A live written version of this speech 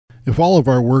If all of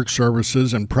our work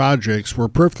surfaces and projects were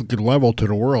perfectly level to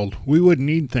the world, we wouldn't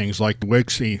need things like the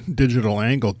Wixey digital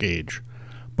angle gauge.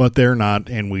 But they're not,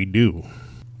 and we do.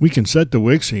 We can set the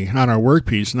Wixey on our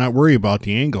workpiece and not worry about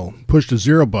the angle, push the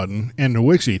 0 button, and the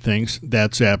Wixey thinks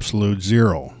that's absolute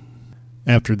 0.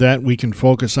 After that, we can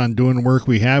focus on doing the work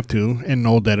we have to and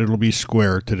know that it'll be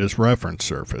square to this reference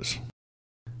surface.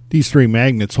 These 3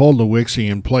 magnets hold the Wixey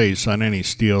in place on any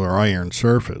steel or iron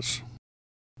surface.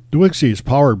 The Wixey is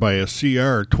powered by a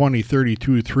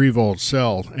CR2032 3-volt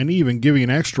cell and even giving an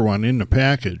extra one in the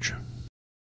package.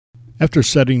 After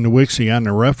setting the Wixey on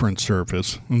the reference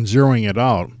surface and zeroing it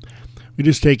out, we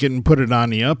just take it and put it on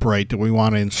the upright that we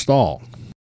want to install.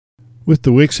 With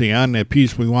the Wixey on that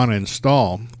piece we want to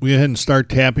install, we go ahead and start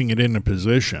tapping it into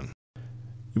position.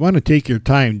 You want to take your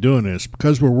time doing this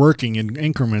because we're working in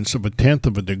increments of 1/10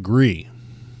 of a degree.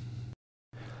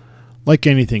 Like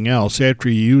anything else, after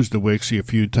you use the Wixey a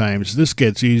few times, this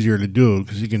gets easier to do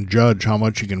because you can judge how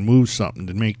much you can move something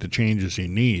to make the changes you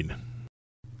need.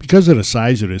 Because of the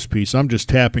size of this piece, I'm just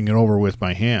tapping it over with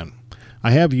my hand.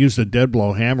 I have used a dead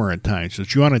blow hammer at times,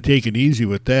 but you want to take it easy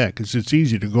with that because it's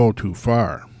easy to go too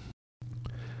far.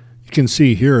 You can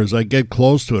see here as I get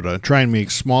close to it, I try and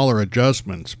make smaller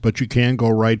adjustments, but you can go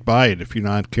right by it if you're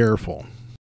not careful.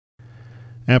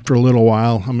 After a little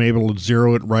while, I'm able to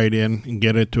zero it right in and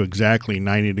get it to exactly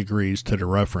 90 degrees to the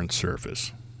reference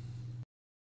surface.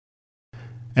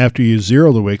 After you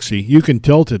zero the Wixey, you can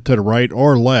tilt it to the right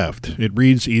or left. It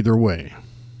reads either way.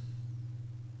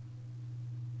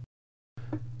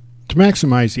 To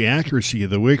maximize the accuracy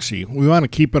of the Wixey, we want to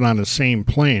keep it on the same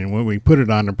plane when we put it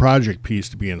on the project piece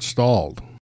to be installed.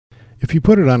 If you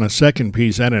put it on a second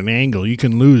piece at an angle, you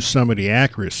can lose some of the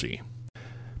accuracy.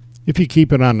 If you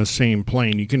keep it on the same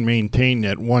plane, you can maintain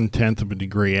that 1/10 of a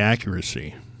degree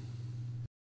accuracy.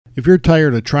 If you're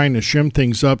tired of trying to shim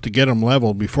things up to get them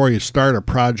level before you start a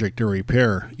project or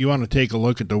repair, you want to take a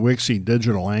look at the Wixey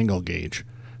digital angle gauge.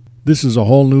 This is a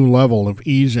whole new level of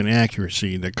ease and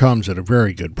accuracy that comes at a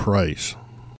very good price.